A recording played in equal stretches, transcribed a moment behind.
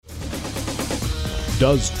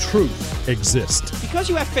Does truth exist? Because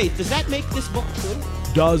you have faith, does that make this book true?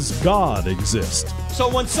 Does God exist? So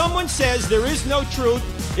when someone says there is no truth,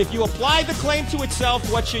 if you apply the claim to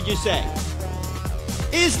itself, what should you say?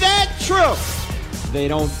 Is that true? They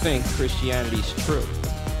don't think Christianity's true.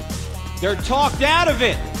 They're talked out of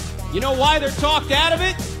it. You know why they're talked out of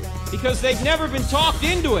it? Because they've never been talked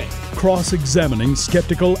into it. Cross-examining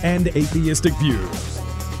skeptical and atheistic views.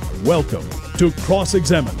 Welcome to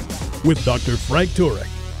Cross-Examine with Dr. Frank Turek.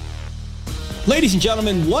 Ladies and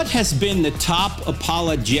gentlemen, what has been the top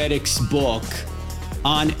apologetics book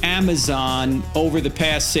on Amazon over the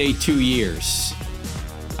past, say, 2 years?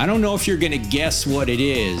 I don't know if you're going to guess what it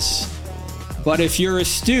is, but if you're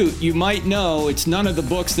astute, you might know it's none of the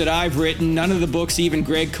books that I've written, none of the books even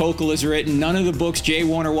Greg Koukl has written, none of the books J.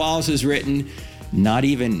 Warner Wallace has written, not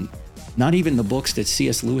even the books that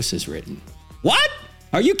C.S. Lewis has written. What?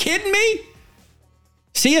 Are you kidding me?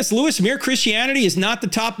 C.S. Lewis, Mere Christianity is not the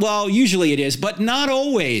top. Well, usually it is, but not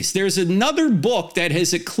always. There's another book that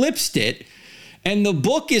has eclipsed it, and the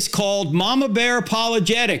book is called Mama Bear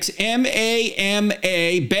Apologetics,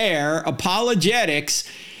 M-A-M-A, Bear Apologetics.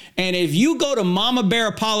 And if you go to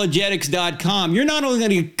mamabearapologetics.com, you're not only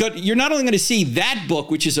going to see that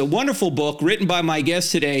book, which is a wonderful book written by my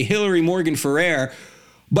guest today, Hillary Morgan Ferrer,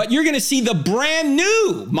 but you're going to see the brand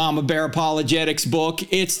new Mama Bear Apologetics book.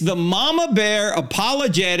 It's the Mama Bear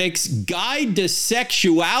Apologetics Guide to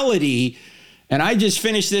Sexuality. And I just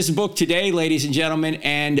finished this book today, ladies and gentlemen,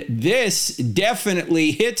 and this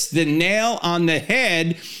definitely hits the nail on the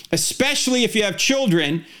head, especially if you have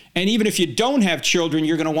children. And even if you don't have children,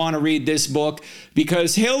 you're going to want to read this book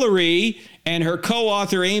because Hillary and her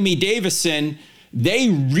co-author, Amy Davison, they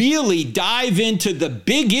really dive into the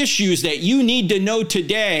big issues that you need to know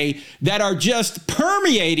today that are just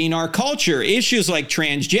permeating our culture. Issues like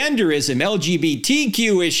transgenderism,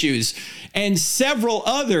 LGBTQ issues, and several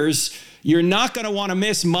others. You're not going to want to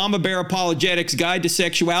miss Mama Bear Apologetics Guide to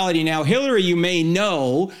Sexuality. Now, Hillary, you may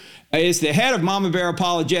know, is the head of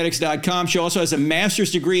mamabearapologetics.com. She also has a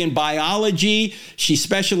master's degree in biology. She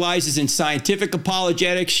specializes in scientific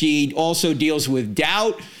apologetics. She also deals with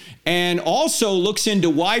doubt and also looks into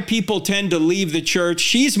why people tend to leave the church.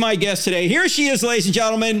 She's my guest today. Here she is, ladies and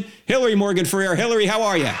gentlemen, Hillary Morgan Ferrer. Hillary, how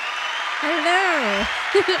are you? Hello.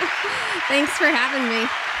 Thanks for having me.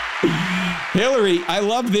 Hillary, I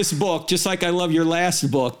love this book, just like I love your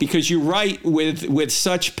last book, because you write with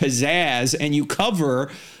such pizzazz and you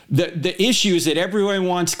cover the issues that everyone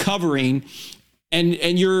wants covering.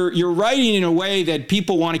 And you're writing in a way that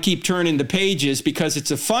people want to keep turning the pages because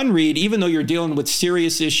it's a fun read, even though you're dealing with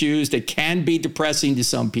serious issues that can be depressing to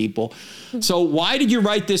some people. So why did you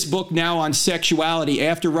write this book now on sexuality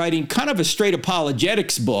after writing kind of a straight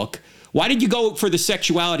apologetics book? Why did you go for the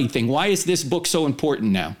sexuality thing? Why is this book so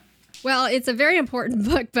important now? Well, it's a very important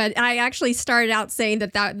book, but I actually started out saying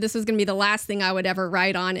that this was going to be the last thing I would ever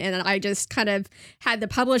write on. And I just kind of had the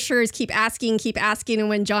publishers keep asking. And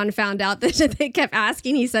when John found out that they kept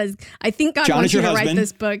asking, he says, I think God wants you to write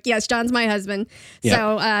this book. Yes, John's my husband. Yep.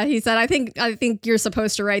 So he said, I think you're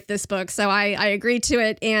supposed to write this book. So I agreed to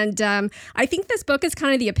it. And I think this book is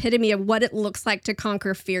kind of the epitome of what it looks like to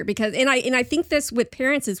conquer fear. And I think this with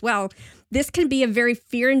parents as well. This can be a very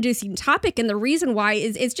fear-inducing topic. And the reason why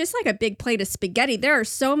is it's just like a big plate of spaghetti. There are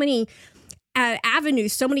so many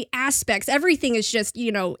avenues, so many aspects. Everything is just,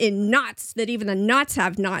 in knots, that even the knots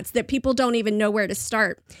have knots, that people don't even know where to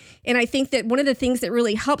start. And I think that one of the things that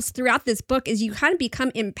really helps throughout this book is you kind of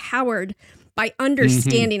become empowered by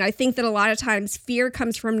understanding. Mm-hmm. I think that a lot of times fear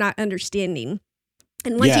comes from not understanding.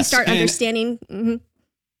 And once you start understanding... Mm-hmm.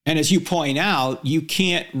 And as you point out, you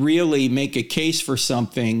can't really make a case for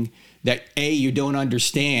something that you don't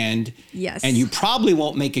understand. Yes. And you probably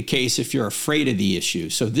won't make a case if you're afraid of the issue.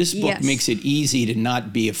 So this book makes it easy to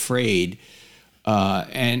not be afraid.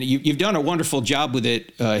 And you've done a wonderful job with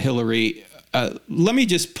it, Hillary. Let me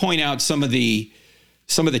just point out some of the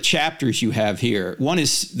chapters you have here. One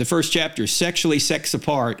is the first chapter, Sexually Set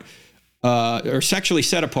Apart,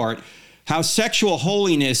 How Sexual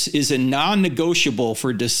Holiness is a Non-Negotiable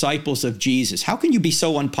for Disciples of Jesus. How can you be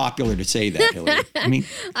so unpopular to say that, Hillary?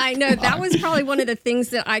 I know that was probably one of the things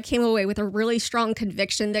that I came away with a really strong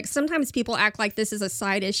conviction that sometimes people act like this is a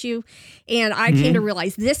side issue. And I came to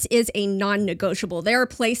realize this is a non-negotiable. There are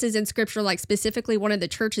places in scripture, like specifically one of the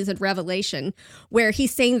churches in Revelation, where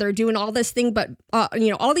he's saying they're doing all this thing, but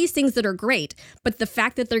all these things that are great. But the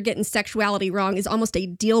fact that they're getting sexuality wrong is almost a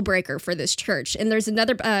deal breaker for this church. And there's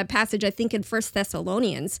another passage, I think think in 1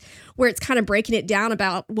 Thessalonians, where it's kind of breaking it down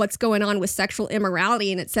about what's going on with sexual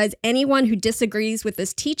immorality. And it says, anyone who disagrees with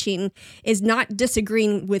this teaching is not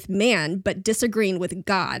disagreeing with man, but disagreeing with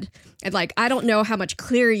God. And like, I don't know how much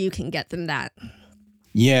clearer you can get than that.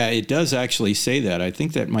 Yeah, it does actually say that. I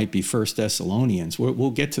think that might be 1 Thessalonians.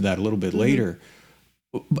 We'll get to that a little bit later.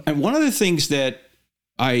 And one of the things that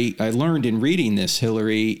I learned in reading this,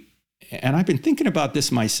 Hillary, and I've been thinking about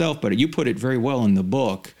this myself, but you put it very well in the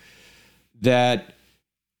book, that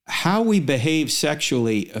how we behave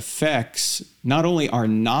sexually affects not only our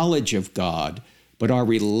knowledge of God, but our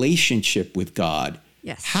relationship with God.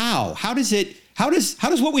 Yes. How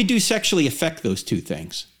does what we do sexually affect those two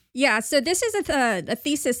things? Yeah, so this is a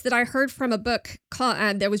thesis that I heard from a book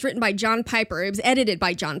called, that was written by John Piper. It was edited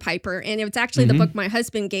by John Piper, and it was actually the book my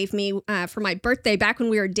husband gave me for my birthday back when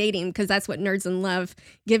we were dating, because that's what nerds in love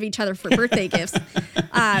give each other for birthday gifts.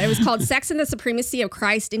 It was called Sex and the Supremacy of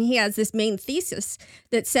Christ, and he has this main thesis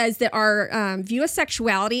that says that our view of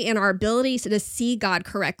sexuality and our ability to see God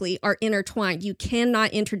correctly are intertwined. You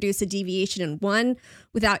cannot introduce a deviation in one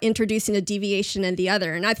without introducing a deviation in the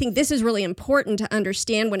other. And I think this is really important to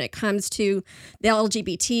understand when it comes to the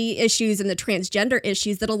LGBT issues and the transgender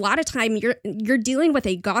issues, that a lot of time you're dealing with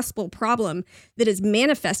a gospel problem that is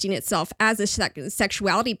manifesting itself as a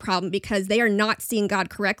sexuality problem because they are not seeing God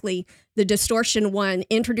correctly. The distortion one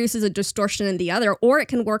introduces a distortion in the other, or it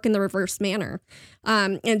can work in the reverse manner.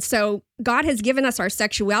 And so God has given us our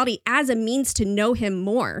sexuality as a means to know him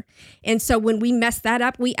more. And so when we mess that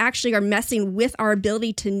up, we actually are messing with our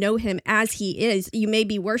ability to know him as he is. You may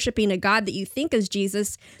be worshiping a God that you think is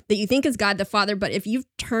Jesus, that you think is God the Father, but if you've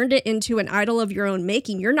turned it into an idol of your own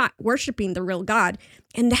making, you're not worshiping the real God.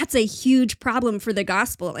 And that's a huge problem for the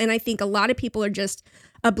gospel. And I think a lot of people are just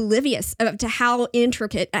oblivious to how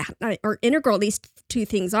intricate or integral these two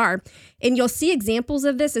things are. And you'll see examples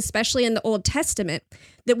of this, especially in the Old Testament,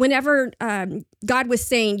 that whenever God was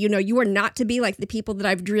saying, you are not to be like the people that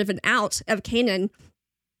I've driven out of Canaan,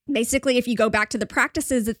 basically, if you go back to the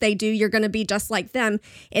practices that they do, you're going to be just like them.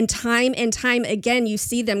 And time again, you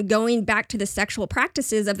see them going back to the sexual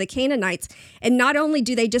practices of the Canaanites. And not only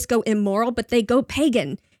do they just go immoral, but they go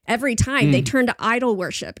pagan. Every time they turn to idol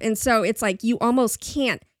worship. And so it's like you almost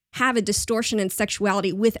can't have a distortion in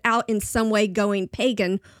sexuality without in some way going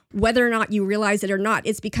pagan, whether or not you realize it or not.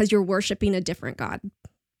 It's because you're worshiping a different God.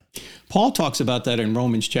 Paul talks about that in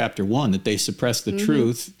Romans chapter 1, that they suppress the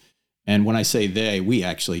truth. And when I say they, we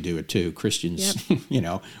actually do it too. Christians,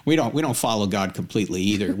 yep. we don't follow God completely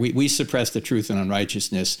either. We suppress the truth and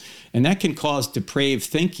unrighteousness. And that can cause depraved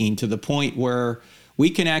thinking to the point where we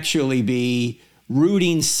can actually be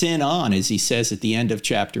rooting sin on, as he says at the end of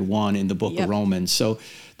chapter 1 in the book of Romans. So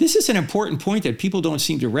this is an important point that people don't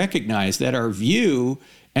seem to recognize, that our view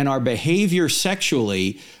and our behavior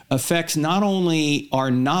sexually affects not only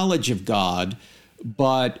our knowledge of God,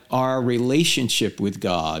 but our relationship with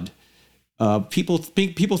God. People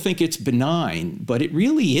think it's benign, but it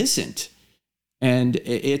really isn't. And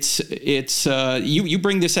it's you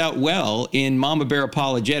bring this out well in Mama Bear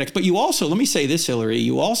Apologetics, but you also, let me say this, Hillary,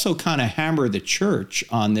 you also kind of hammer the church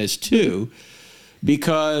on this too,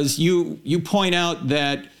 because you point out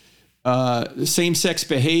that same-sex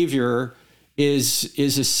behavior is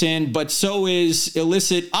a sin, but so is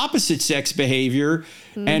illicit opposite-sex behavior,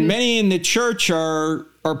 and many in the church are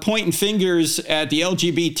pointing fingers at the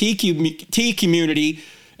LGBTQ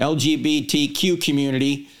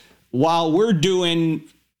community. While we're getting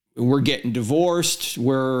divorced,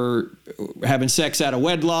 we're having sex out of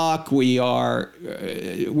wedlock, we're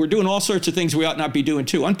doing all sorts of things we ought not be doing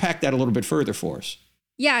too. Unpack that a little bit further for us.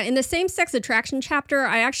 Yeah, in the same-sex attraction chapter,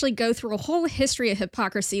 I actually go through a whole history of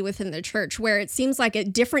hypocrisy within the church, where it seems like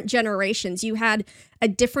at different generations, you had a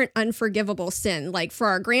different unforgivable sin. Like for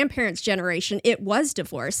our grandparents' generation, it was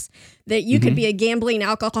divorce. That you could be a gambling,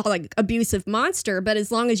 alcoholic, abusive monster, but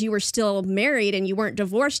as long as you were still married and you weren't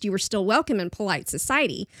divorced, you were still welcome in polite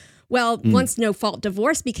society. Well, once no-fault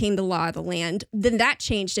divorce became the law of the land, then that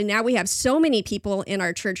changed. And now we have so many people in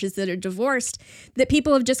our churches that are divorced that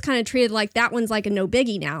people have just kind of treated like that one's like a no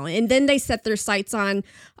biggie now. And then they set their sights on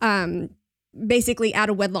basically out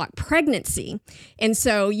of wedlock pregnancy. And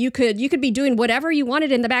so you could be doing whatever you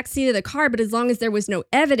wanted in the backseat of the car, but as long as there was no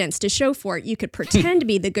evidence to show for it, you could pretend to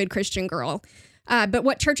be the good Christian girl. But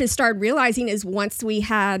what churches started realizing is once we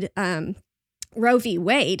had Roe v.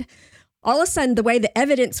 Wade, all of a sudden, the way the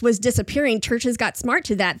evidence was disappearing, churches got smart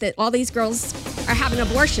to that all these girls are having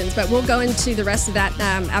abortions. But we'll go into the rest of that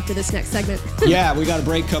after this next segment. Yeah, we got a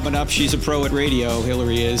break coming up. She's a pro at radio,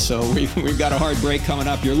 Hillary is, so we've got a hard break coming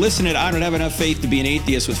up. You're listening to I Don't Have Enough Faith to Be an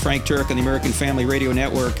Atheist with Frank Turk on the American Family Radio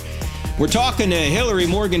Network. We're talking to Hillary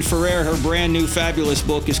Morgan Ferrer. Her brand new fabulous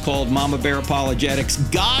book is called Mama Bear Apologetics,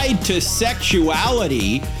 Guide to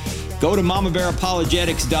Sexuality. Go to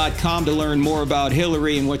mamabearapologetics.com to learn more about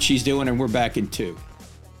Hillary and what she's doing, and we're back in 2.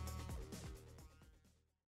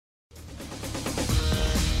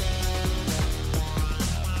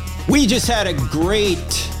 We just had a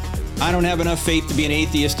great I Don't Have Enough Faith to Be an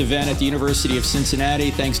Atheist event at the University of Cincinnati.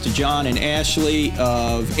 Thanks to John and Ashley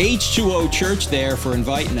of H2O Church there for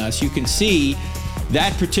inviting us. You can see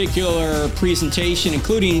that particular presentation,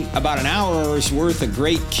 including about an hour's worth of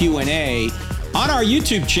great Q&A, on our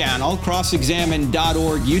YouTube channel,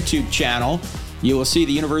 crossexamine.org YouTube channel. You will see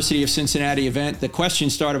the University of Cincinnati event. The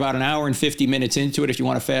questions start about an hour and 50 minutes into it if you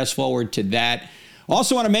want to fast forward to that.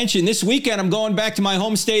 Also want to mention, this weekend I'm going back to my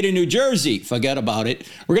home state of New Jersey. Forget about it.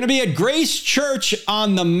 We're going to be at Grace Church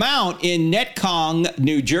on the Mount in Netcong,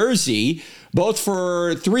 New Jersey, both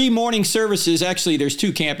for 3 morning services. Actually, there's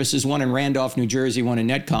 2 campuses, one in Randolph, New Jersey, one in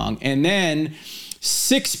Netcong. And then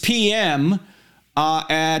 6 p.m.,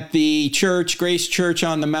 at the church, Grace Church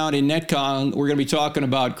on the Mount in Netcong, we're going to be talking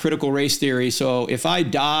about critical race theory. So if I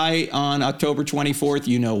die on October 24th,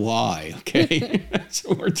 you know why, okay? That's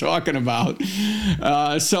what we're talking about.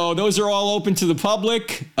 So those are all open to the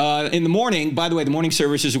public. In the morning, by the way, the morning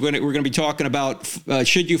services, we're going to be talking about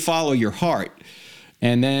should you follow your heart?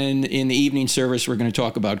 And then in the evening service, we're going to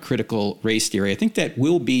talk about critical race theory. I think that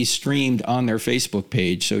will be streamed on their Facebook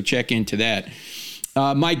page, so check into that.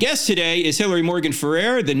 My guest today is Hillary Morgan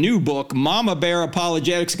Ferrer, the new book, Mama Bear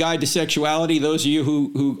Apologetics, Guide to Sexuality. Those of you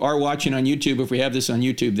who are watching on YouTube, if we have this on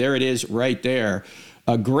YouTube, there it is right there.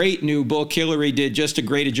 A great new book. Hillary did just as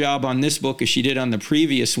great a job on this book as she did on the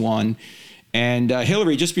previous one. And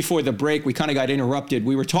Hillary, just before the break, we kind of got interrupted.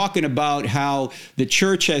 We were talking about how the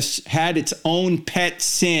church has had its own pet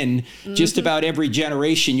sin just about every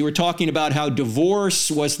generation. You were talking about how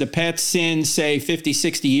divorce was the pet sin, say, 50,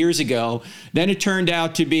 60 years ago. Then it turned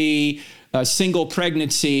out to be a single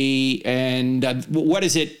pregnancy. And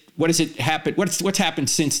what's happened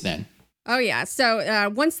since then? Oh, yeah.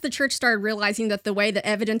 So once the church started realizing that the way the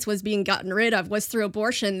evidence was being gotten rid of was through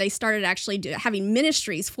abortion, they started actually having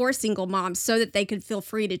ministries for single moms so that they could feel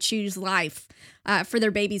free to choose life for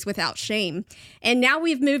their babies without shame. And now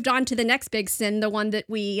we've moved on to the next big sin, the one that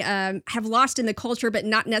we have lost in the culture, but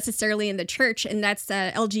not necessarily in the church, and that's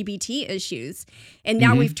LGBT issues. And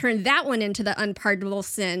now we've turned that one into the unpardonable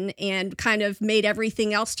sin and kind of made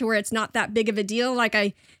everything else to where it's not that big of a deal. Like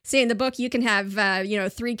I say in the book, you can have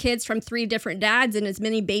 3 kids from 3 different dads and as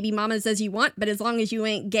many baby mamas as you want, but as long as you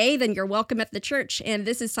ain't gay, then you're welcome at the church. And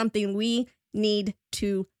this is something we need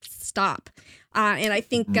to stop. And I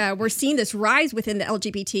think we're seeing this rise within the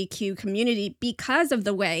LGBTQ community because of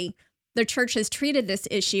the way the church has treated this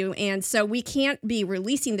issue. And so we can't be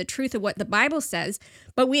releasing the truth of what the Bible says,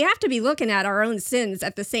 but we have to be looking at our own sins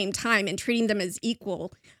at the same time and treating them as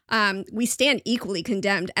equal. We stand equally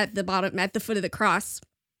condemned at the bottom, at the foot of the cross,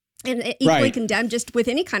 and equally condemned just with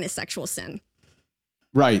any kind of sexual sin.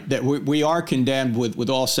 Right, that we are condemned with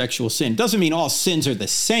all sexual sin. Doesn't mean all sins are the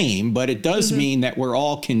same, but it does mean that we're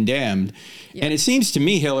all condemned. Yeah. And it seems to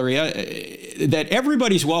me, Hillary, that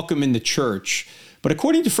everybody's welcome in the church. But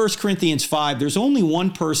according to 1 Corinthians 5, there's only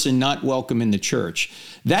one person not welcome in the church.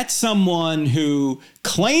 That's someone who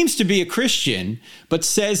claims to be a Christian, but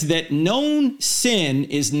says that known sin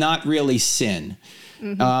is not really sin.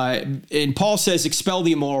 And Paul says, expel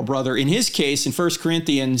the immoral brother. In his case, in 1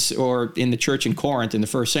 Corinthians, or in the church in Corinth in the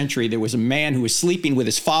first century, there was a man who was sleeping with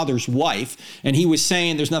his father's wife, and he was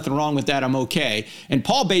saying, there's nothing wrong with that, I'm okay. And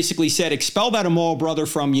Paul basically said, expel that immoral brother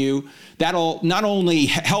from you. That'll not only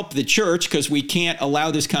help the church, because we can't allow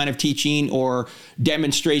this kind of teaching or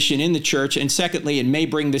demonstration in the church, and secondly, it may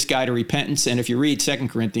bring this guy to repentance. And if you read 2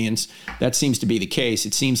 Corinthians, that seems to be the case.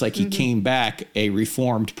 It seems like he came back a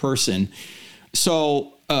reformed person.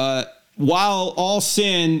 So while all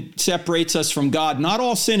sin separates us from God, not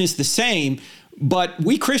all sin is the same, but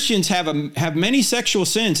we Christians have many sexual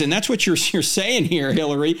sins, and that's what you're saying here,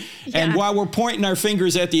 Hillary. Yeah. And while we're pointing our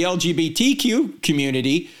fingers at the LGBTQ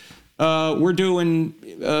community, we're doing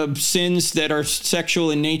sins that are sexual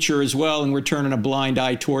in nature as well, and we're turning a blind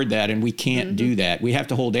eye toward that, and we can't do that. We have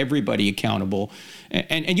to hold everybody accountable.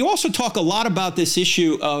 And you also talk a lot about this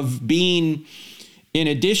issue of being, in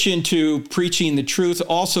addition to preaching the truth,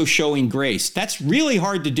 also showing grace. That's really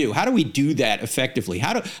hard to do. How do we do that effectively?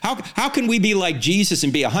 How can we be like Jesus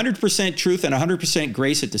and be 100% truth and 100%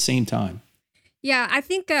 grace at the same time? Yeah, I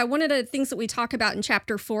think one of the things that we talk about in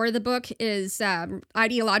chapter 4 of the book is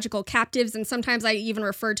ideological captives. And sometimes I even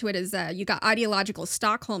refer to it as you got ideological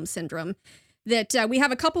Stockholm syndrome. That we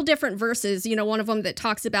have a couple different verses, one of them that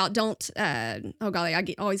talks about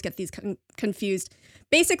always get these confused.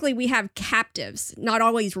 Basically, we have captives, not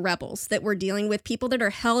always rebels, that we're dealing with, people that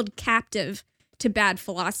are held captive to bad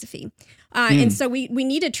philosophy. And so we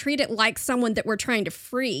need to treat it like someone that we're trying to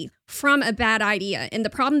free from a bad idea. And the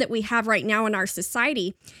problem that we have right now in our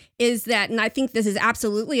society is that, and I think this is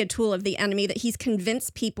absolutely a tool of the enemy, that he's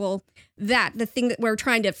convinced people that the thing that we're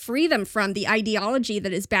trying to free them from, the ideology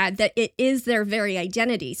that is bad, that it is their very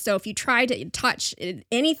identity. So if you try to touch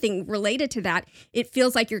anything related to that, it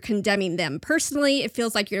feels like you're condemning them personally. It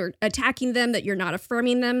feels like you're attacking them, that you're not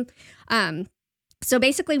affirming them. So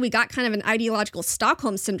basically, we got kind of an ideological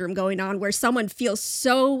Stockholm syndrome going on where someone feels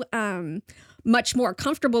so much more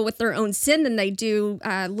comfortable with their own sin than they do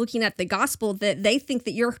looking at the gospel that they think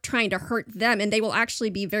that you're trying to hurt them, and they will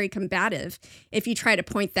actually be very combative if you try to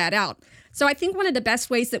point that out. So I think one of the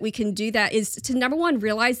best ways that we can do that is to, number one,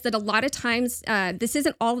 realize that a lot of times, this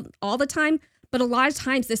isn't all the time, but a lot of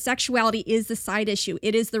times the sexuality is the side issue.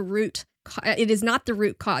 It is the root. It is not the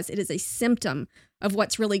root cause. It is a symptom of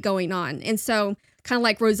what's really going on. And so kind of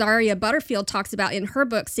like Rosaria Butterfield talks about in her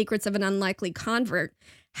book, Secrets of an Unlikely Convert,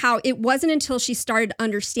 how it wasn't until she started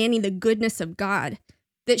understanding the goodness of God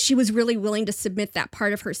that she was really willing to submit that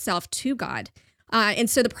part of herself to God.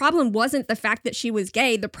 And so the problem wasn't the fact that she was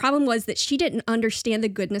gay. The problem was that she didn't understand the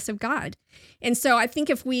goodness of God. And so I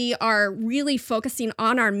think if we are really focusing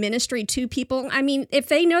on our ministry to people, I mean, if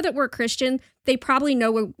they know that we're Christian, they probably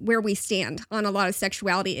know where we stand on a lot of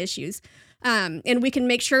sexuality issues. And we can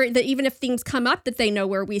make sure that even if things come up, that they know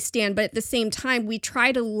where we stand. But at the same time, we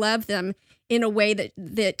try to love them in a way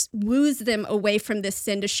that woos them away from this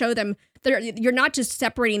sin, to show them that you're not just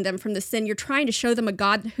separating them from the sin. You're trying to show them a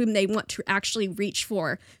God whom they want to actually reach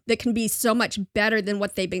for, that can be so much better than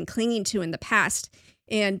what they've been clinging to in the past.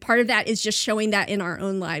 And part of that is just showing that in our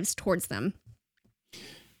own lives towards them.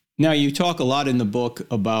 Now, you talk a lot in the book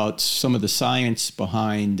about some of the science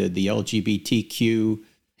behind the LGBTQ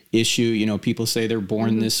issue. People say they're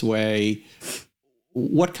born this way.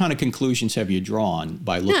 What kind of conclusions have you drawn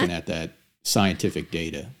by looking at that scientific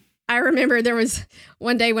data? I remember there was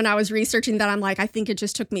one day when I was researching that, I'm like, I think it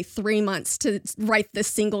just took me 3 months to write this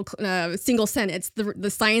single sentence. The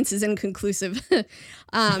science is inconclusive.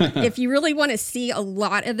 If you really want to see a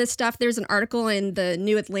lot of this stuff, there's an article in the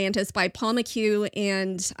New Atlantis by Paul McHugh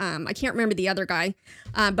and I can't remember the other guy.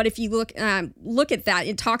 But if you look at that,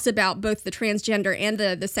 it talks about both the transgender and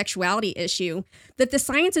the sexuality issue, that the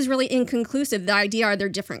science is really inconclusive. The idea, are there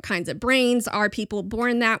different kinds of brains? Are people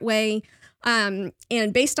born that way?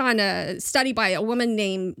 And based on a study by a woman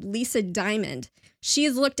named Lisa Diamond, she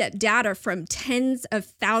has looked at data from tens of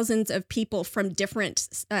thousands of people from different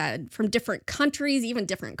countries, even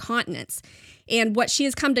different continents. And what she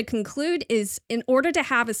has come to conclude is, in order to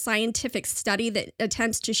have a scientific study that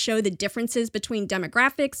attempts to show the differences between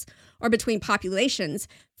demographics or between populations,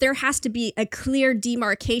 there has to be a clear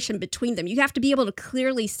demarcation between them. You have to be able to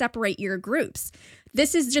clearly separate your groups.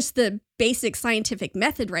 This is just the basic scientific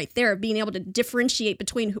method right there of being able to differentiate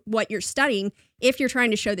between what you're studying if you're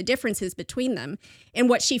trying to show the differences between them. And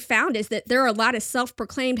what she found is that there are a lot of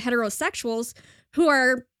self-proclaimed heterosexuals who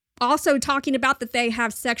are also talking about that they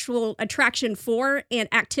have sexual attraction for and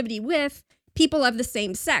activity with people of the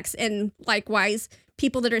same sex. And likewise,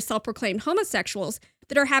 people that are self-proclaimed homosexuals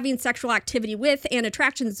that are having sexual activity with and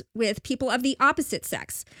attractions with people of the opposite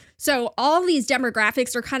sex. So all these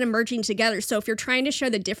demographics are kind of merging together. So if you're trying to show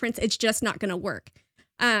the difference, it's just not going to work.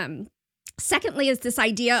 Secondly is this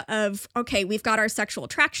idea of, okay, we've got our sexual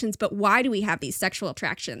attractions, but why do we have these sexual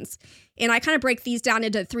attractions? And I kind of break these down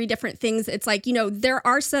into 3 different things. It's like, there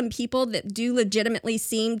are some people that do legitimately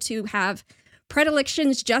seem to have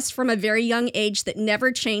predilections just from a very young age that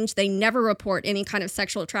never change. They never report any kind of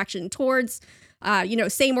sexual attraction towards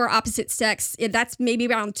same or opposite sex. That's maybe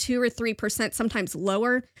around 2 or 3%, sometimes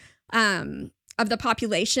lower, of the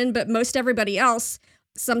population. But most everybody else,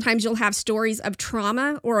 sometimes you'll have stories of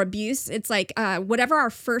trauma or abuse. It's like whatever our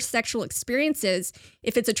first sexual experience is,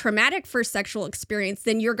 if it's a traumatic first sexual experience,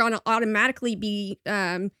 then you're going to automatically be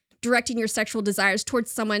directing your sexual desires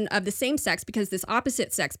towards someone of the same sex because this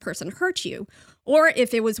opposite sex person hurt you. Or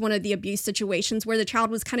if it was one of the abuse situations where the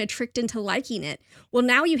child was kind of tricked into liking it. Well,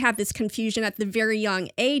 now you have this confusion at the very young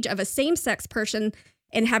age of a same-sex person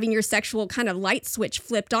and having your sexual kind of light switch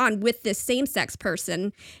flipped on with this same-sex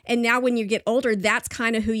person. And now when you get older, that's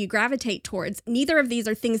kind of who you gravitate towards. Neither of these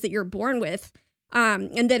are things that you're born with.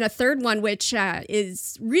 And then a third one, which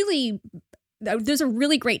is really there's a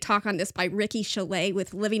really great talk on this by Ricky Chalet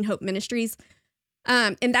with Living Hope Ministries.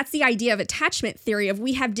 And that's the idea of attachment theory of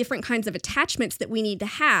we have different kinds of attachments that we need to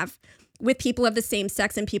have with people of the same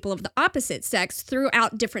sex and people of the opposite sex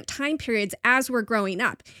throughout different time periods as we're growing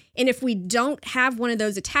up. And if we don't have one of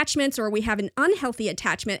those attachments, or we have an unhealthy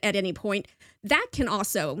attachment at any point, that can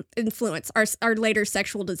also influence our later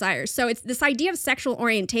sexual desires. So it's this idea of sexual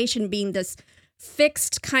orientation being this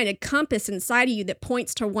fixed kind of compass inside of you that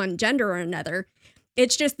points to one gender or another.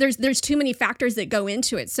 It's just there's too many factors that go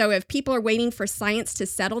into it. So if people are waiting for science to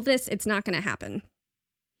settle this, it's not going to happen.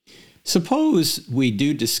 Suppose we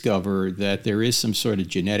do discover that there is some sort of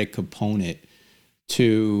genetic component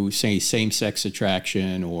to, say, same-sex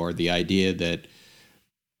attraction, or the idea that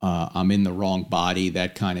I'm in the wrong body,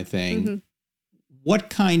 that kind of thing. Mm-hmm. What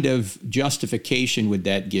kind of justification would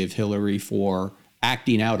that give Hillary for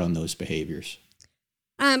acting out on those behaviors?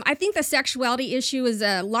 I think the sexuality issue is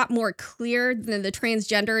a lot more clear than the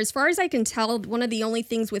transgender. As far as I can tell, one of the only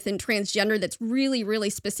things within transgender that's really, really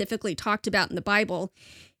specifically talked about in the Bible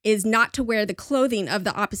is not to wear the clothing of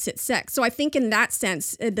the opposite sex. So I think in that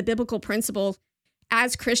sense, the biblical principle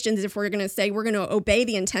as Christians, if we're going to say we're going to obey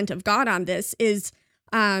the intent of God on this, is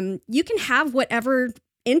you can have whatever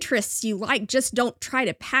interests you like, just don't try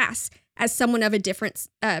to pass as someone of a different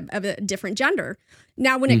gender.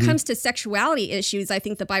 Now, when it comes to sexuality issues, I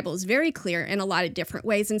think the Bible is very clear in a lot of different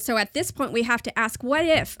ways. And so at this point, we have to ask, what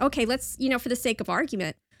if, okay, let's, for the sake of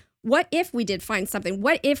argument, what if we did find something?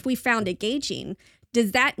 What if we found engaging?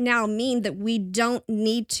 Does that now mean that we don't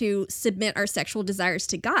need to submit our sexual desires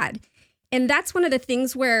to God? And that's one of the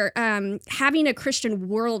things where having a Christian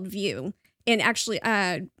worldview and actually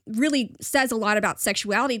really says a lot about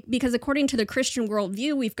sexuality, because according to the Christian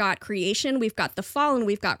worldview, we've got creation, we've got the fall, and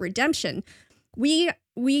we've got redemption. We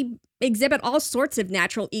exhibit all sorts of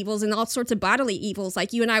natural evils and all sorts of bodily evils.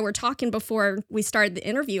 Like you and I were talking before we started the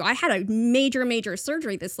interview, I had a major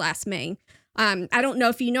surgery this last May. I don't know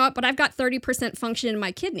if you know it, but I've got 30% function in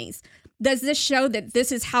my kidneys. Does this show that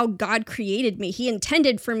this is how God created me? He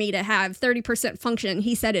intended for me to have 30% function.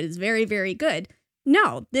 He said it is very, very good.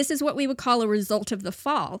 No, this is what we would call a result of the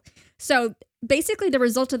fall. So basically, the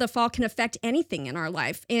result of the fall can affect anything in our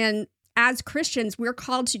life. And as Christians, we're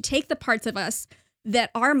called to take the parts of us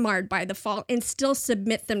that are marred by the fall and still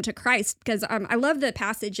submit them to Christ. Because I love the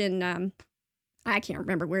passage in, I can't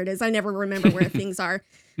remember where it is. I never remember where things are.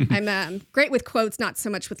 I'm great with quotes, not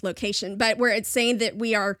so much with location, but where it's saying that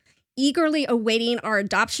we are eagerly awaiting our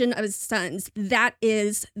adoption as sons. That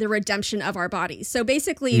is the redemption of our bodies. So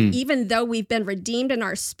basically, even though we've been redeemed in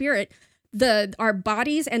our spirit, our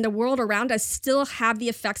bodies and the world around us still have the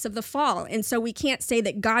effects of the fall. And so we can't say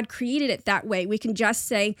that God created it that way. We can just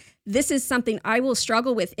say, this is something I will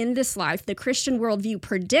struggle with in this life. The Christian worldview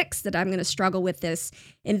predicts that I'm going to struggle with this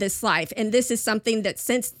in this life. And this is something that,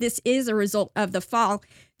 since this is a result of the fall,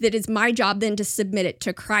 that is my job then to submit it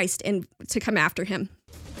to Christ and to come after him.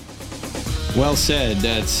 Well said.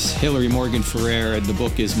 That's Hillary Morgan Ferrer. The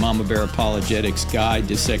book is Mama Bear Apologetics Guide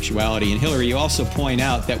to Sexuality. And Hillary, you also point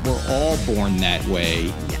out that we're all born that way.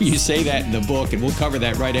 Yes. You say that in the book, and we'll cover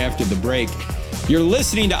that right after the break. You're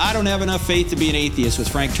listening to I Don't Have Enough Faith to Be an Atheist with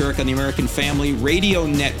Frank Turek on the American Family Radio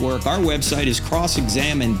Network. Our website is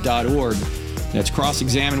crossexamine.org. That's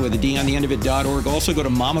crossexamine with a D on the end of it.org. Also go to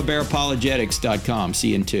mamabearapologetics.com. See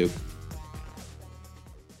you in 2.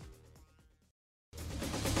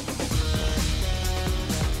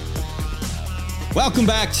 Welcome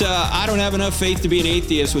back to I Don't Have Enough Faith to Be an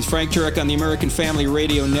Atheist with Frank Turek on the American Family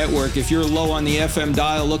Radio Network. If you're low on the FM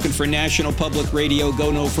dial looking for National Public Radio,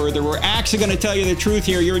 go no further. We're actually going to tell you the truth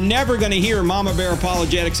here. You're never going to hear Mama Bear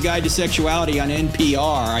Apologetics Guide to Sexuality on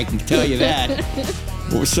NPR. I can tell you that.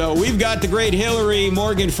 So we've got the great Hillary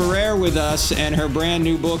Morgan Ferrer with us and her brand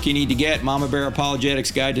new book you need to get, Mama Bear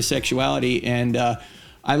Apologetics Guide to Sexuality. And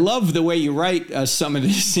I love the way you write some of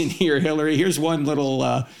this in here, Hillary. Here's one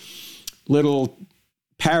little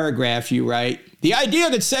paragraph you write. The idea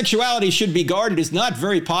that sexuality should be guarded is not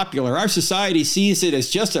very popular. Our society sees it as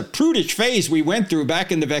just a prudish phase we went through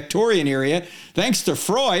back in the Victorian era. Thanks to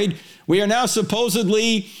Freud, we are now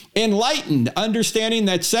supposedly enlightened, understanding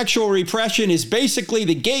that sexual repression is basically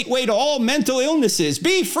the gateway to all mental illnesses.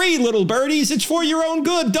 Be free, little birdies. It's for your own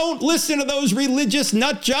good. Don't listen to those religious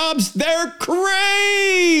nut jobs. They're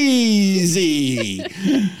crazy.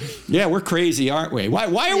 Yeah, we're crazy, aren't we?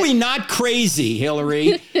 Why are we not crazy,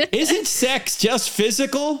 Hillary? Isn't sex just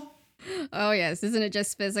physical? Oh, yes. Isn't it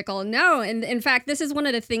just physical? No. And in fact, this is one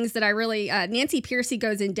of the things that I really, Nancy Pearcey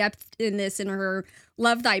goes in depth in this in her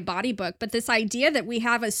Love Thy Body book. But this idea that we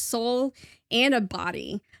have a soul and a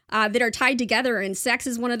body that are tied together, and sex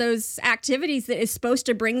is one of those activities that is supposed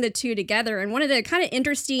to bring the two together. And one of the kind of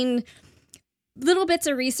interesting little bits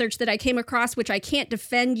of research that I came across, which I can't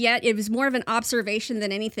defend yet, it was more of an observation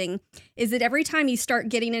than anything, is that every time you start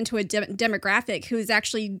getting into a demographic who is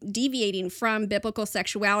actually deviating from biblical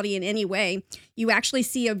sexuality in any way, you actually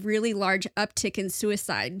see a really large uptick in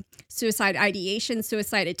suicide ideation,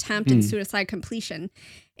 suicide attempt, and suicide completion.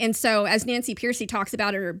 And so, as Nancy Pearcey talks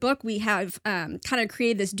about in her book, we have kind of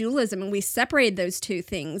created this dualism, and we separated those two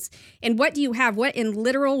things. And what do you have? What in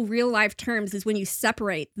literal real life terms is when you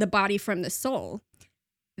separate the body from the soul?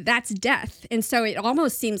 That's death. And so it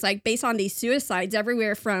almost seems like, based on these suicides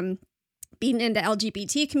everywhere from being into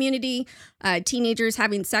LGBT community, teenagers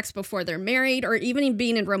having sex before they're married, or even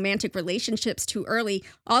being in romantic relationships too early,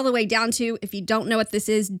 all the way down to, if you don't know what this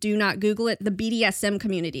is, do not Google it, the BDSM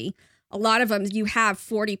community. A lot of them, you have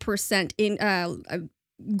 40% in a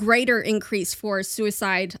greater increase for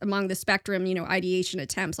suicide among the spectrum, ideation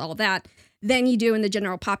attempts, all that, than you do in the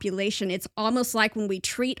general population. It's almost like when we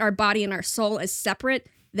treat our body and our soul as separate,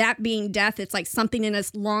 that being death, it's like something in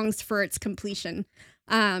us longs for its completion.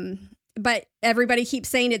 But everybody keeps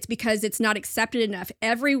saying it's because it's not accepted enough.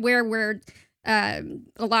 Everywhere where a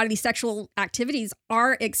lot of these sexual activities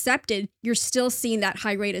are accepted, you're still seeing that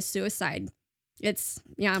high rate of suicide.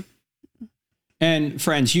 Yeah. And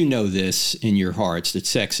friends, you know this in your hearts, that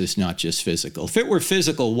sex is not just physical. If it were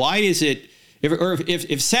physical, why is it,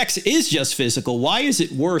 if sex is just physical, why is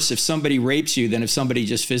it worse if somebody rapes you than if somebody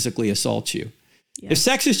just physically assaults you? Yeah. If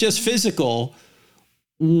sex is just physical,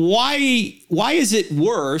 why is it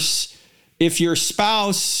worse if your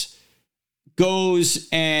spouse goes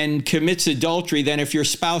and commits adultery than if your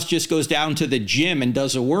spouse just goes down to the gym and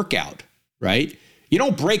does a workout, right? You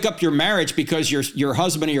don't break up your marriage because your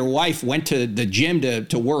husband or your wife went to the gym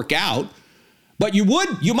to work out, but you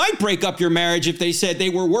might break up your marriage if they said they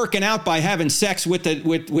were working out by having sex with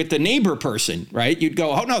the neighbor person, right? You'd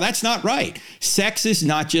go, oh no, that's not right. Sex is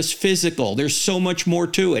not just physical. There's so much more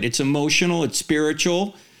to it. It's emotional, it's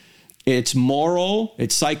spiritual, it's moral,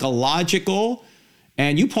 it's psychological.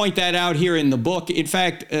 And you point that out here in the book. In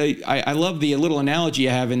fact, I love the little analogy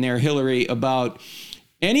you have in there, Hillary, about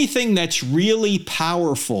anything that's really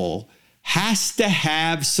powerful has to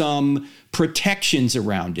have some protections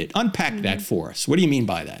around it. Unpack that for us. What do you mean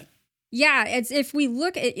by that? Yeah, it's if we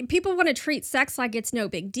look at, people want to treat sex like it's no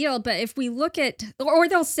big deal, but if we look at, or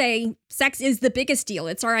they'll say sex is the biggest deal.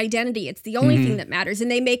 It's our identity. It's the only thing that matters.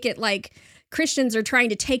 And they make it like Christians are trying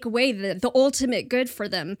to take away the ultimate good for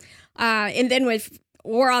them. And then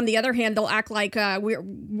or on the other hand, they'll act like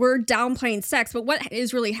we're downplaying sex. But what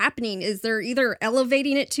is really happening is they're either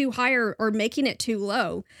elevating it too high or making it too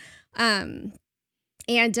low. I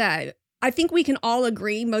think we can all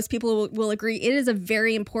agree, most people will agree, it is a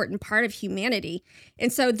very important part of humanity.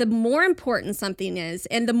 And so the more important something is,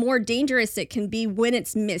 and the more dangerous it can be when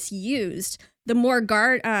it's misused, the more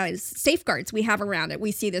safeguards we have around it.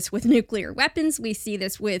 We see this with nuclear weapons. We see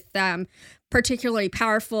this with particularly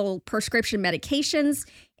powerful prescription medications.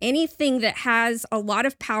 Anything that has a lot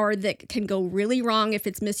of power that can go really wrong if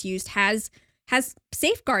it's misused has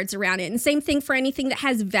safeguards around it. And same thing for anything that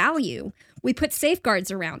has value. We put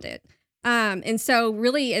safeguards around it. And so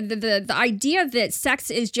really the idea that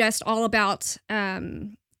sex is just all about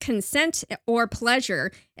consent or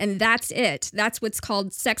pleasure, and that's it. That's what's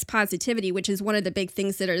called sex positivity, which is one of the big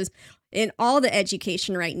things that is in all the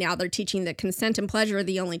education right now. They're teaching that consent and pleasure are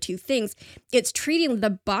the only two things. It's treating the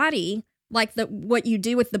body like what you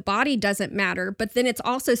do with the body doesn't matter, but then it's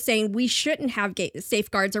also saying we shouldn't have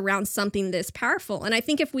safeguards around something this powerful. And I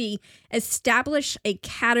think if we establish a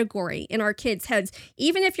category in our kids' heads,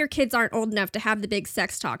 even if your kids aren't old enough to have the big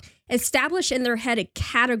sex talk, establish in their head a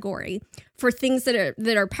category for things that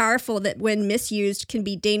are powerful, that when misused can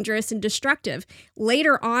be dangerous and destructive.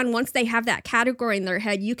 Later on, once they have that category in their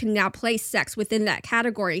head, you can now place sex within that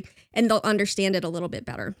category and they'll understand it a little bit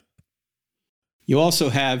better. You also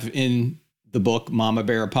have in the book, Mama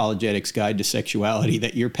Bear Apologetics Guide to Sexuality,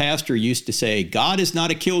 that your pastor used to say, God is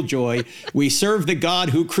not a killjoy. We serve the God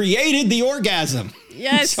who created the orgasm.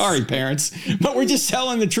 Yes. Sorry, parents, but we're just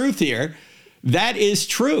telling the truth here. That is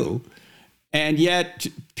true. And yet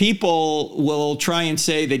people will try and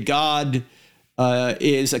say that God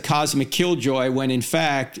is a cosmic killjoy when in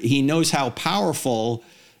fact he knows how powerful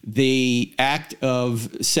the act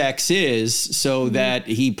of sex is, so that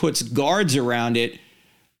he puts guards around it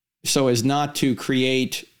so as not to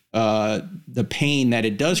create the pain that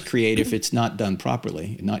it does create if it's not done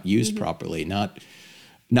properly, not used properly, not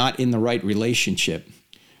in the right relationship.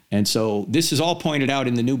 And so this is all pointed out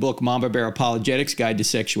in the new book, Mama Bear Apologetics Guide to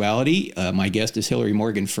Sexuality. My guest is Hillary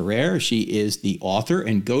Morgan Ferrer. She is the author.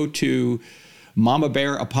 And go to Mama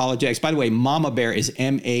Bear Apologetics. By the way, Mama Bear is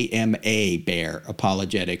MAMA Bear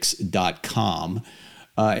Apologetics.com.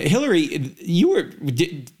 Hillary,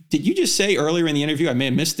 did you just say earlier in the interview, I may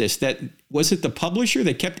have missed this, that was it the publisher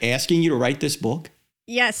that kept asking you to write this book?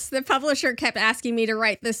 Yes, the publisher kept asking me to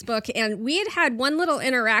write this book, and we had one little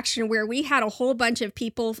interaction where we had a whole bunch of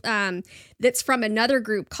people that's from another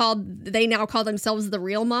group they now call themselves the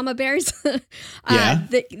Real Mama Bears,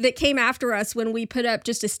 that came after us when we put up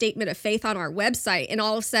just a statement of faith on our website, and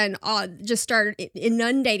all of a sudden just started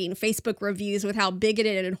inundating Facebook reviews with how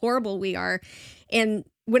bigoted and horrible we are. And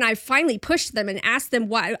when I finally pushed them and asked them,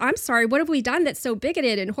 why, I'm sorry, what have we done that's so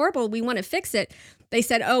bigoted and horrible? We want to fix it. They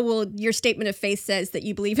said, oh, well, your statement of faith says that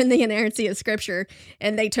you believe in the inerrancy of Scripture.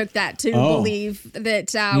 And they took that to believe that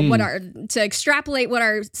to extrapolate what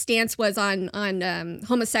our stance was on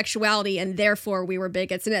homosexuality, and therefore we were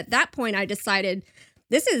bigots. And at that point, I decided,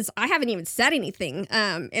 I haven't even said anything.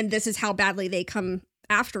 And this is how badly they come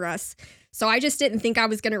after us. So I just didn't think I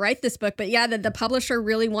was going to write this book. But yeah, the publisher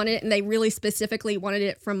really wanted it, and they really specifically wanted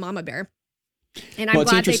it from Mama Bear. And I'm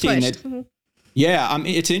glad they pushed. Yeah,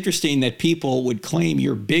 it's interesting that people would claim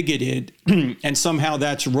you're bigoted and somehow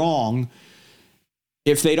that's wrong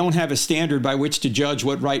if they don't have a standard by which to judge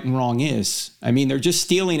what right and wrong is. I mean, they're just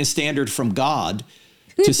stealing a standard from God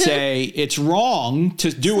to say it's wrong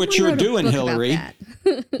to do what you're doing, Hillary.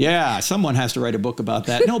 Yeah, someone has to write a book about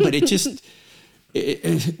that. No, but it just...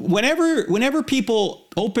 Whenever people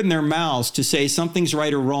open their mouths to say something's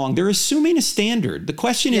right or wrong, they're assuming a standard. The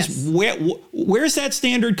question is, where's that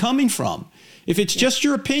standard coming from? If it's just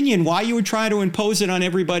your opinion, why you would try to impose it on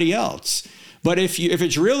everybody else? But if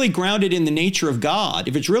it's really grounded in the nature of God,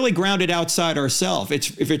 if it's really grounded outside ourselves,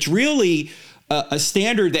 if it's really a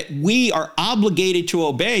standard that we are obligated to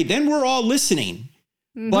obey, then we're all listening.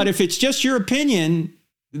 Mm-hmm. But if it's just your opinion,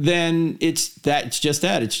 then it's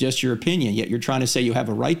just your opinion. Yet you're trying to say you have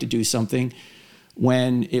a right to do something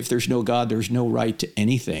when if there's no God, there's no right to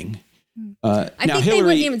anything. I think they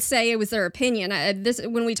wouldn't even say it was their opinion.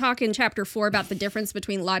 When we talk in chapter 4 about the difference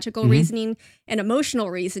between logical reasoning and emotional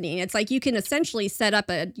reasoning, it's like you can essentially set up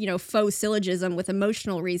a faux syllogism with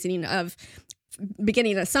emotional reasoning of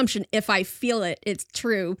beginning an assumption. If I feel it, it's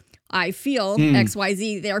true. I feel X, Y,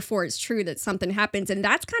 Z, therefore it's true that something happens. And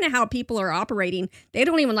that's kind of how people are operating. They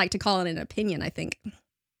don't even like to call it an opinion, I think.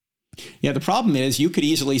 Yeah, the problem is you could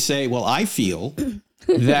easily say, well, I feel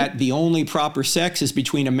that the only proper sex is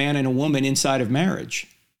between a man and a woman inside of marriage.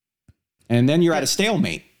 And then you're at a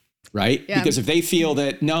stalemate, right? Yeah. Because if they feel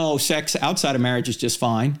that no, sex outside of marriage is just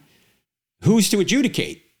fine, who's to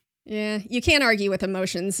adjudicate? Yeah, you can't argue with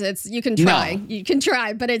emotions. You can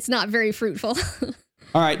try, but it's not very fruitful.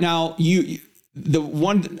 All right. Now,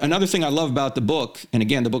 another thing I love about the book, and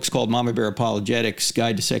again, the book's called Mama Bear Apologetics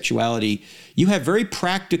Guide to Sexuality. You have very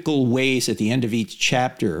practical ways at the end of each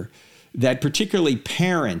chapter that particularly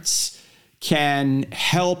parents can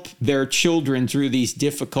help their children through these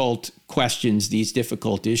difficult questions, these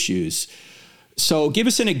difficult issues. So give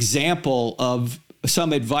us an example of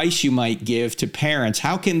some advice you might give to parents.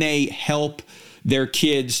 How can they help their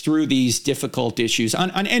kids through these difficult issues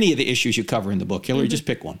on any of the issues you cover in the book? Hillary, just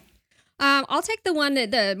pick one. I'll take the one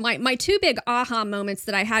that my two big aha moments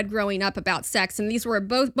that I had growing up about sex, and these were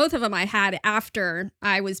both of them I had after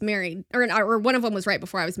I was married, or one of them was right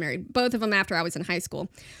before I was married. Both of them after I was in high school.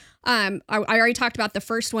 I already talked about the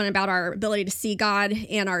first one about our ability to see God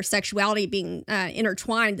and our sexuality being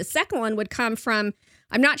intertwined. The second one would come from,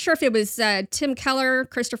 I'm not sure if it was Tim Keller,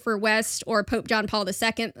 Christopher West, or Pope John Paul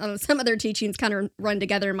II. Some other teachings kind of run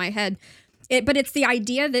together in my head. But it's the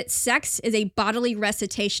idea that sex is a bodily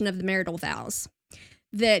recitation of the marital vows.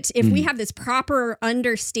 That if we have this proper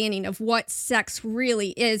understanding of what sex really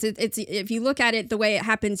is, it's if you look at it the way it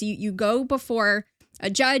happens, you go before a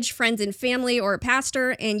judge, friends and family, or a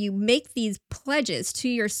pastor, and you make these pledges to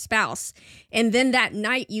your spouse. And then that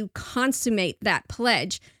night you consummate that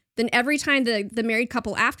pledge. Then every time the married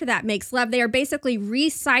couple after that makes love, they are basically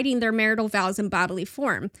reciting their marital vows in bodily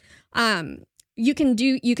form. You can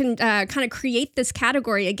kind of create this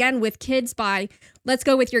category again with kids by, let's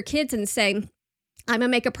go with your kids and say, I'm going to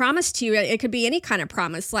make a promise to you. It could be any kind of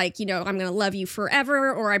promise, like, I'm going to love you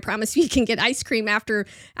forever, or I promise you can get ice cream after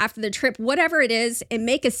the trip, whatever it is, and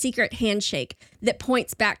make a secret handshake that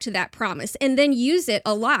points back to that promise, and then use it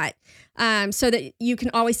a lot. So that you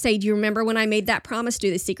can always say, do you remember when I made that promise?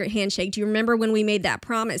 Do the secret handshake. Do you remember when we made that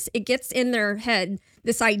promise? It gets in their head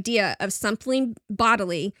this idea of something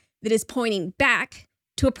bodily that is pointing back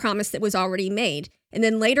to a promise that was already made. And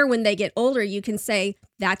then later when they get older, you can say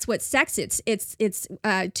that's what sex is. It's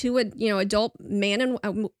two adult man and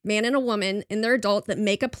a woman and they're adult that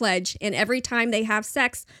make a pledge, and every time they have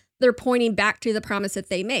sex, they're pointing back to the promise that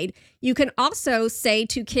they made. You can also say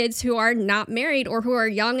to kids who are not married or who are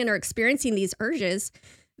young and are experiencing these urges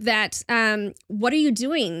that what are you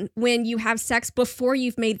doing when you have sex before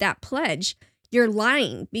you've made that pledge? You're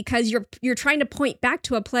lying because you're trying to point back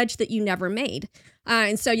to a pledge that you never made.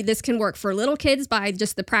 And so this can work for little kids by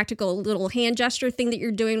just the practical little hand gesture thing that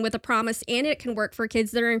you're doing with a promise. And it can work for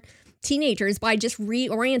kids that are teenagers by just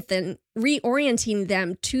reorienting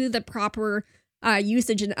them to the proper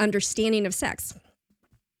usage and understanding of sex.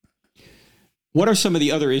 What are some of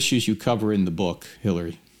the other issues you cover in the book,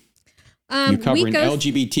 Hillary? You cover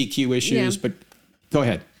LGBTQ issues, but go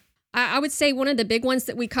ahead. I would say one of the big ones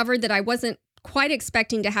that we covered that I wasn't quite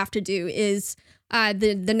expecting to have to do is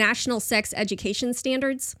the national sex education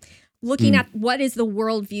standards, looking at what is the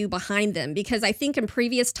worldview behind them. Because I think in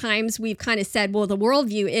previous times we've kind of said, well, the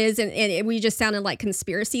worldview is, and we just sounded like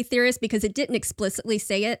conspiracy theorists because it didn't explicitly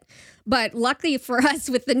say it. But luckily for us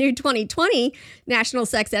with the new 2020 national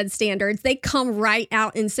sex ed standards, they come right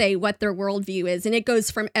out and say what their worldview is. And it goes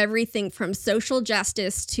from everything from social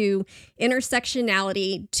justice to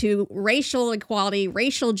intersectionality to racial equality,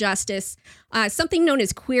 racial justice, something known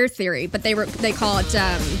as queer theory, but they call it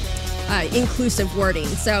inclusive wording.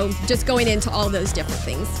 So just going into all those different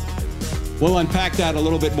things. We'll unpack that a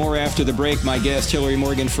little bit more after the break. My guest, Hillary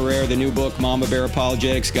Morgan Ferrer, the new book, Mama Bear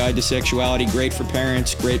Apologetics Guide to Sexuality. Great for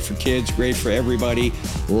parents, great for kids, great for everybody.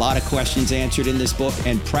 A lot of questions answered in this book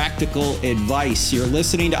and practical advice. You're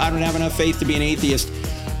listening to I Don't Have Enough Faith to Be an Atheist.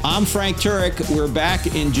 I'm Frank Turek. We're back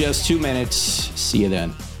in just 2 minutes. See you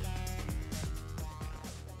then.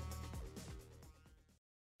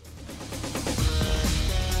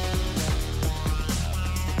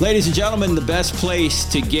 Ladies and gentlemen, the best place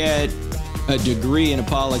to get a degree in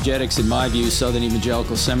apologetics, in my view, Southern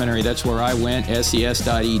Evangelical Seminary. That's where I went,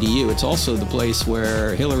 ses.edu. It's also the place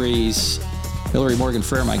where Hillary Morgan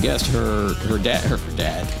Ferrer, my guest, her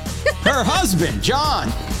husband, John,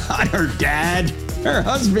 not her dad, her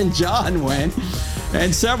husband, John, went.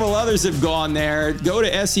 And several others have gone there. Go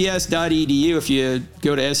to ses.edu. If you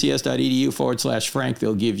go to ses.edu/Frank,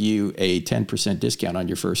 they'll give you a 10% discount on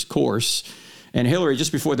your first course. And Hillary,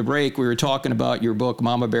 just before the break, we were talking about your book,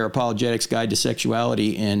 Mama Bear Apologetics Guide to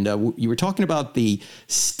Sexuality, and you were talking about the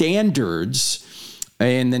standards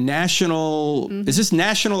and the national, is this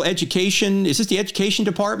national education? Is this the education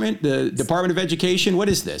department, the Department of Education? What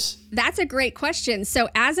is this? That's a great question. So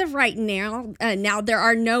as of right now, there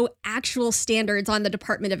are no actual standards on the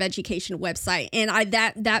Department of Education website. And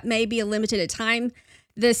that may be a limited time.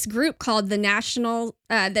 This group called the National,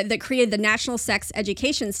 that created the National Sex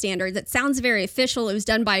Education Standard, that sounds very official. It was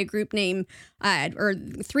done by a group named, or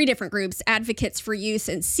 3 different groups, Advocates for Youth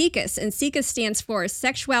and SIECUS. And SIECUS stands for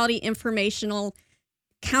Sexuality Informational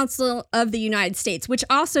Council of the United States, which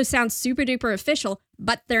also sounds super duper official,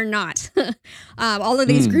 but they're not. All of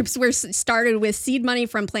these groups were started with seed money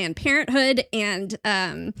from Planned Parenthood and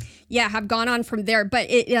have gone on from there. But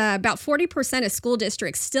about 40% of school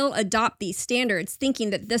districts still adopt these standards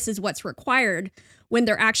thinking that this is what's required when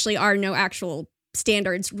there actually are no actual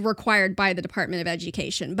standards required by the Department of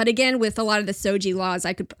Education. But again, with a lot of the SOGI laws,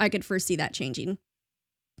 I could foresee that changing.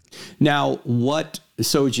 Now, what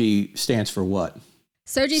SOGI stands for what?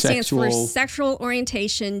 SOGI stands for Sexual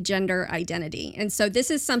Orientation, Gender Identity. And so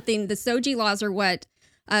this is something, the SOGI laws are what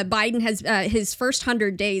Biden has, his first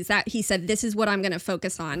 100 days, that he said, this is what I'm going to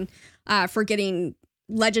focus on for getting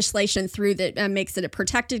legislation through that makes it a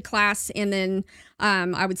protected class. And then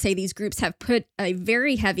I would say these groups have put a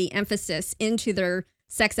very heavy emphasis into their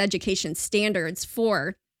sex education standards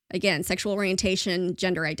for, again, sexual orientation,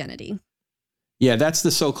 gender identity. Yeah, that's the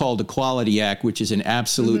so-called Equality Act, which is an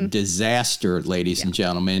absolute disaster, ladies and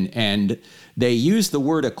gentlemen. And they use the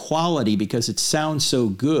word equality because it sounds so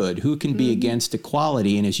good. Who can be against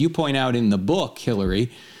equality? And as you point out in the book,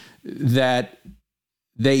 Hillary, that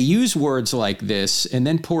they use words like this and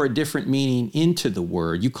then pour a different meaning into the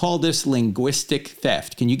word. You call this linguistic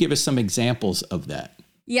theft. Can you give us some examples of that?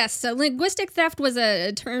 Yes. So linguistic theft was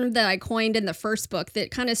a term that I coined in the first book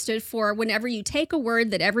that kind of stood for whenever you take a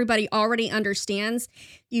word that everybody already understands,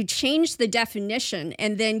 you change the definition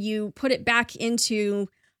and then you put it back into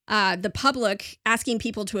the public asking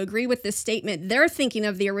people to agree with this statement, they're thinking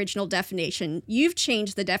of the original definition. You've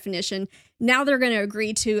changed the definition. Now they're going to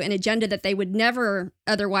agree to an agenda that they would never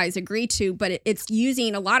otherwise agree to, but it's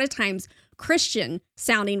using a lot of times Christian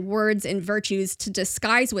sounding words and virtues to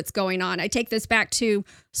disguise what's going on. I take this back to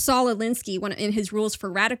Saul Alinsky in his Rules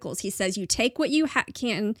for Radicals. He says, you take what you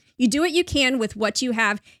can, you do what you can with what you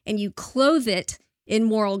have, and you clothe it in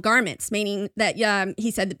moral garments, meaning that he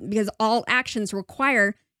said, because all actions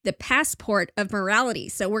require the passport of morality.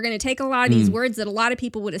 So we're going to take a lot of these words that a lot of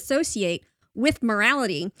people would associate with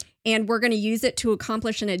morality, and we're going to use it to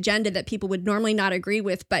accomplish an agenda that people would normally not agree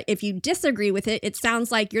with. But if you disagree with it, it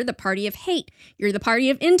sounds like you're the party of hate. You're the party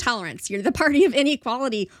of intolerance. You're the party of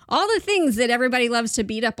inequality. All the things that everybody loves to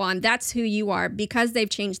beat up on, that's who you are, because they've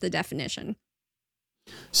changed the definition.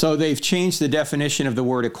 So they've changed the definition of the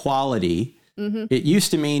word equality. It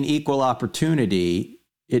used to mean equal opportunity.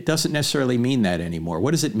 It doesn't necessarily mean that anymore.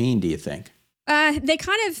 What does it mean, do you think?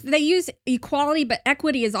 They use equality, but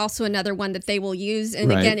equity is also another one that they will use.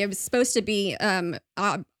 And again, it was supposed to be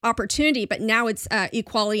opportunity, but now it's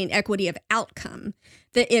equality and equity of outcome.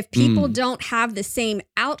 That if people don't have the same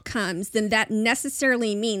outcomes, then that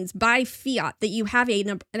necessarily means by fiat that you have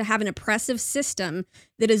an oppressive system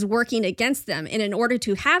that is working against them. And in order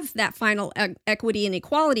to have that final equity and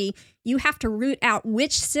equality, you have to root out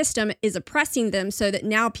which system is oppressing them so that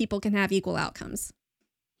now people can have equal outcomes.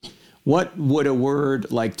 What would a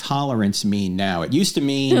word like tolerance mean now? It used to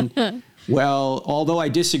mean, well, although I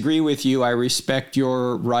disagree with you, I respect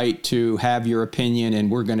your right to have your opinion and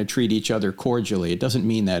we're going to treat each other cordially. It doesn't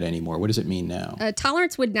mean that anymore. What does it mean now?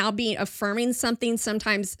 Tolerance would now be affirming something,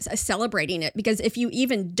 sometimes celebrating it, because if you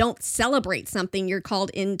even don't celebrate something, you're called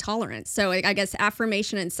intolerant. So I guess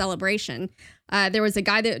affirmation and celebration. There was a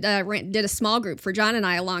guy that did a small group for John and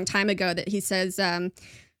I a long time ago that he says,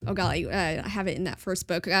 oh golly, I have it in that first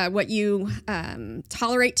book. What you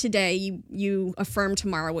tolerate today, you affirm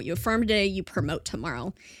tomorrow. What you affirm today, you promote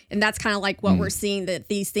tomorrow. And that's kind of like what we're seeing, that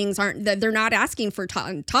these things that they're not asking for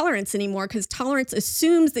tolerance anymore, because tolerance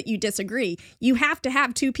assumes that you disagree. You have to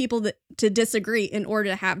have two people to disagree in order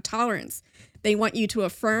to have tolerance. They want you to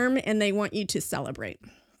affirm and they want you to celebrate.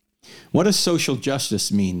 What does social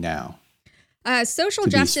justice mean now? Social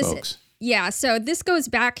justice. Yeah, so this goes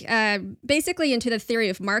back basically into the theory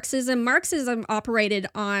of Marxism. Marxism operated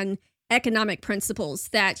on economic principles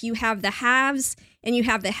that you have the haves and you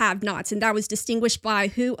have the have-nots, and that was distinguished by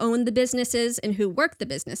who owned the businesses and who worked the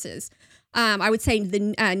businesses. I would say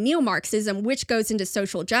the neo-Marxism, which goes into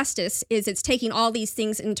social justice, is it's taking all these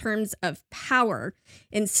things in terms of power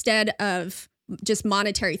instead of just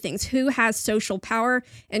monetary things. Who has social power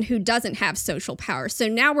and who doesn't have social power. So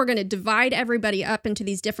now we're going to divide everybody up into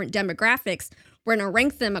these different demographics. We're going to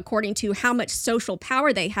rank them according to how much social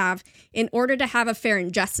power they have. In order to have a fair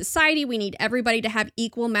and just society, we need everybody to have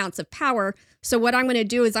equal amounts of power. So what I'm going to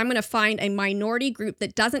do is I'm going to find a minority group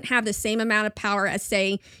that doesn't have the same amount of power as,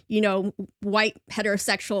 say, white,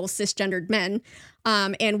 heterosexual, cisgendered men.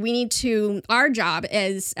 And we need to, our job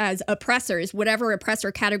as oppressors, whatever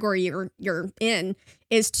oppressor category you're in,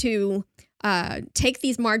 is to take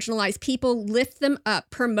these marginalized people, lift them up,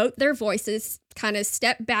 promote their voices, kind of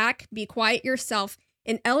step back, be quiet yourself,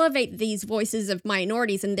 and elevate these voices of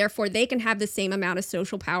minorities. And therefore, they can have the same amount of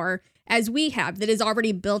social power as we have that is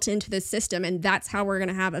already built into the system. And that's how we're going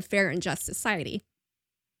to have a fair and just society.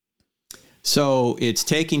 So it's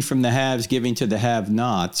taking from the haves, giving to the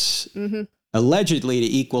have-nots, allegedly to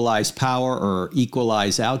equalize power or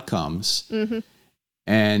equalize outcomes.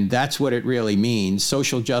 And that's what it really means.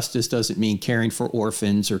 Social justice doesn't mean caring for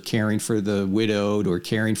orphans or caring for the widowed or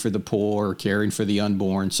caring for the poor or caring for the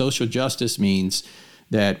unborn. Social justice means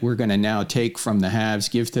that we're going to now take from the haves,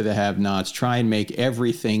 give to the have-nots, try and make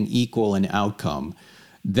everything equal in outcome.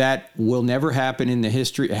 That will never happen in the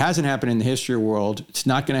history. It hasn't happened in the history of the world. It's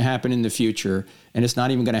not going to happen in the future. And it's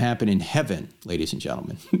not even going to happen in heaven, ladies and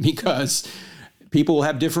gentlemen, because people will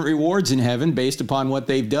have different rewards in heaven based upon what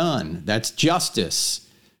they've done. That's justice.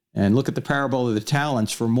 And look at the parable of the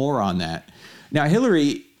talents for more on that. Now,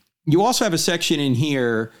 Hillary, you also have a section in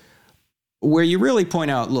here where you really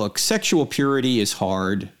point out, look, sexual purity is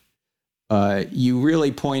hard. You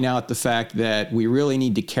really point out the fact that we really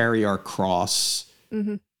need to carry our cross.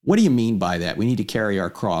 What do you mean by that? We need to carry our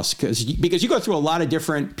cross? Because you go through a lot of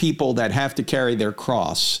different people that have to carry their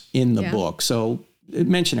cross in the book. So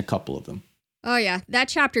mention a couple of them. Oh yeah, that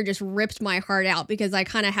chapter just ripped my heart out because I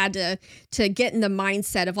kind of had to get in the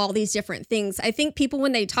mindset of all these different things. I think people,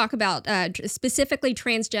 when they talk about specifically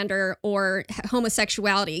transgender or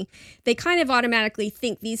homosexuality, they kind of automatically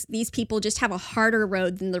think these people just have a harder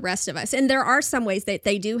road than the rest of us. And there are some ways that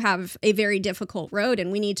they do have a very difficult road,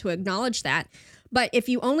 and we need to acknowledge that. But if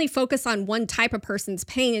you only focus on one type of person's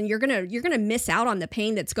pain, you're gonna miss out on the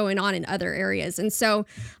pain that's going on in other areas. And so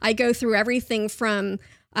I go through everything from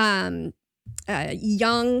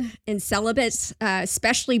young and celibate,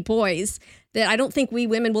 especially boys, that I don't think we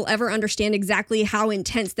women will ever understand exactly how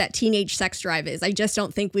intense that teenage sex drive is. I just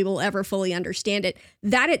don't think we will ever fully understand it.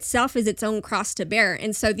 That itself is its own cross to bear.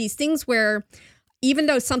 And so these things where, even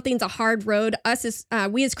though something's a hard road,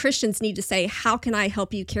 we as Christians need to say, how can I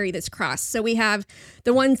help you carry this cross? So we have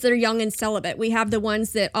the ones that are young and celibate. We have the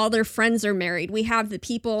ones that all their friends are married. We have the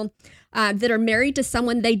people that are married to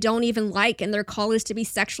someone they don't even like, and their call is to be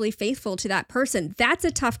sexually faithful to that person. That's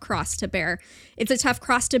a tough cross to bear. It's a tough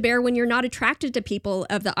cross to bear when you're not attracted to people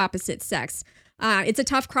of the opposite sex. It's a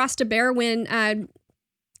tough cross to bear when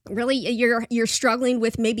really you're struggling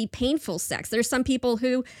with maybe painful sex. There's some people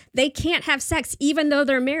who they can't have sex even though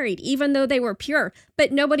they're married, even though they were pure,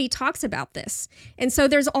 but nobody talks about this. And so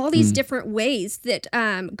there's all these different ways that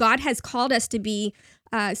God has called us to be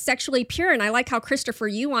sexually pure. And I like how Christopher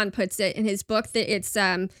Yuan puts it in his book, that it's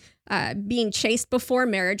being chaste before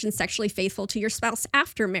marriage and sexually faithful to your spouse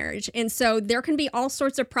after marriage. And so there can be all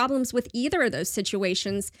sorts of problems with either of those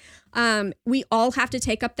situations. We all have to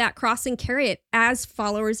take up that cross and carry it as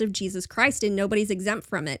followers of Jesus Christ, and nobody's exempt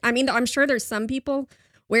from it. I mean, I'm sure there's some people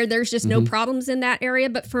where there's just no problems in that area,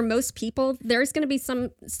 but for most people, there's going to be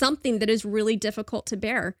something that is really difficult to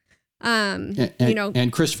bear.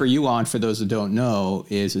 And Christopher Yuan, for those that don't know,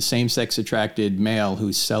 is a same-sex attracted male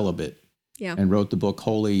who's celibate. Yeah. And wrote the book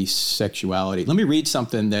Holy Sexuality. Let me read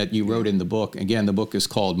something that you wrote in the book. Again, the book is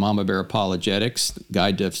called Mama Bear Apologetics,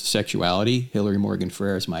 Guide to Sexuality. Hillary Morgan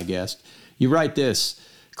Ferrer is my guest. You write this: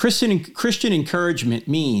 Christian encouragement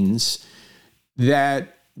means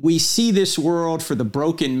that we see this world for the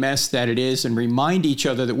broken mess that it is and remind each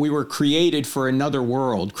other that we were created for another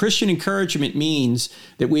world. Christian encouragement means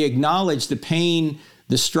that we acknowledge the pain,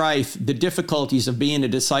 the strife, the difficulties of being a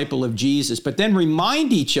disciple of Jesus, but then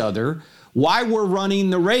remind each other why we're running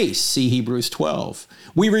the race. See Hebrews 12.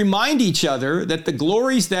 We remind each other that the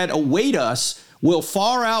glories that await us will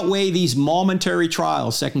far outweigh these momentary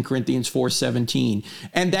trials, 2 Corinthians 4:17,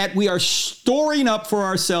 and that we are storing up for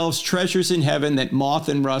ourselves treasures in heaven that moth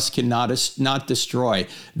and rust cannot not destroy.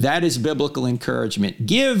 That is biblical encouragement.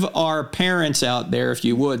 Give our parents out there, if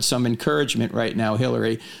you would, some encouragement right now,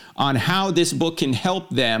 Hillary, on how this book can help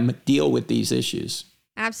them deal with these issues.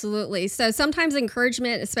 Absolutely. So sometimes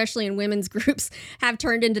encouragement, especially in women's groups, have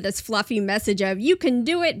turned into this fluffy message of, you can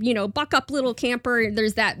do it, buck up, little camper.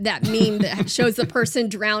 There's that meme that shows the person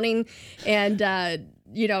drowning and,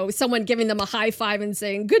 someone giving them a high five and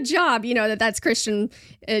saying, good job, that's Christian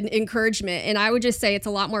encouragement. And I would just say it's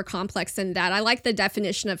a lot more complex than that. I like the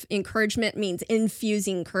definition of encouragement means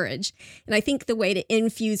infusing courage. And I think the way to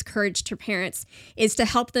infuse courage to parents is to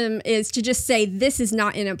help them, is to just say, this is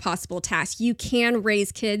not an impossible task. You can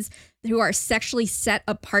raise kids who are sexually set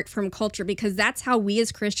apart from culture, because that's how we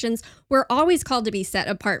as Christians, we're always called to be set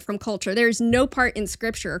apart from culture. There's no part in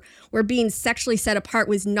Scripture where being sexually set apart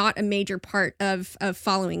was not a major part of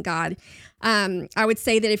following God. I would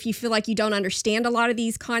say that if you feel like you don't understand a lot of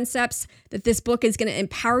these concepts, that this book is going to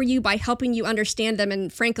empower you by helping you understand them.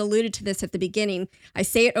 And Frank alluded to this at the beginning. I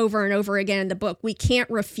say it over and over again in the book. We can't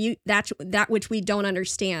refute that which we don't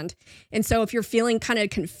understand. And so if you're feeling kind of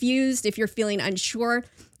confused, if you're feeling unsure,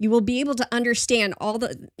 you will be able to understand all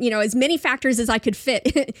the, as many factors as I could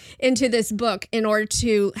fit into this book in order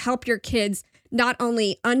to help your kids not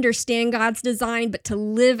only understand God's design, but to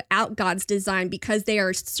live out God's design, because they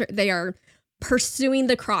are pursuing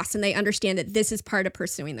the cross, and they understand that this is part of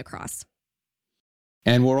pursuing the cross.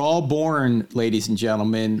 And we're all born, ladies and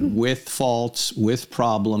gentlemen, with faults, with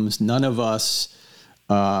problems. None of us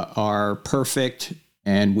are perfect,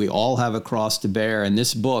 and we all have a cross to bear. And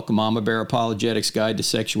this book, Mama Bear Apologetics, Guide to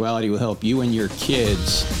Sexuality, will help you and your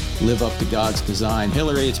kids live up to God's design.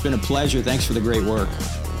 Hillary, it's been a pleasure. Thanks for the great work.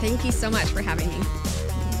 Thank you so much for having me.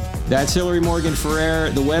 That's Hillary Morgan Ferrer.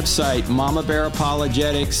 The website,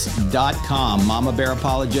 mamabearapologetics.com.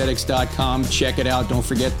 mamabearapologetics.com. Check it out. Don't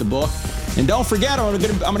forget the book. And don't forget, I'm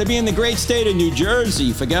going to be in the great state of New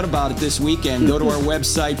Jersey. Forget about it this weekend. Go to our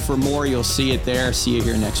website for more. You'll see it there. See you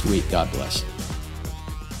here next week. God bless.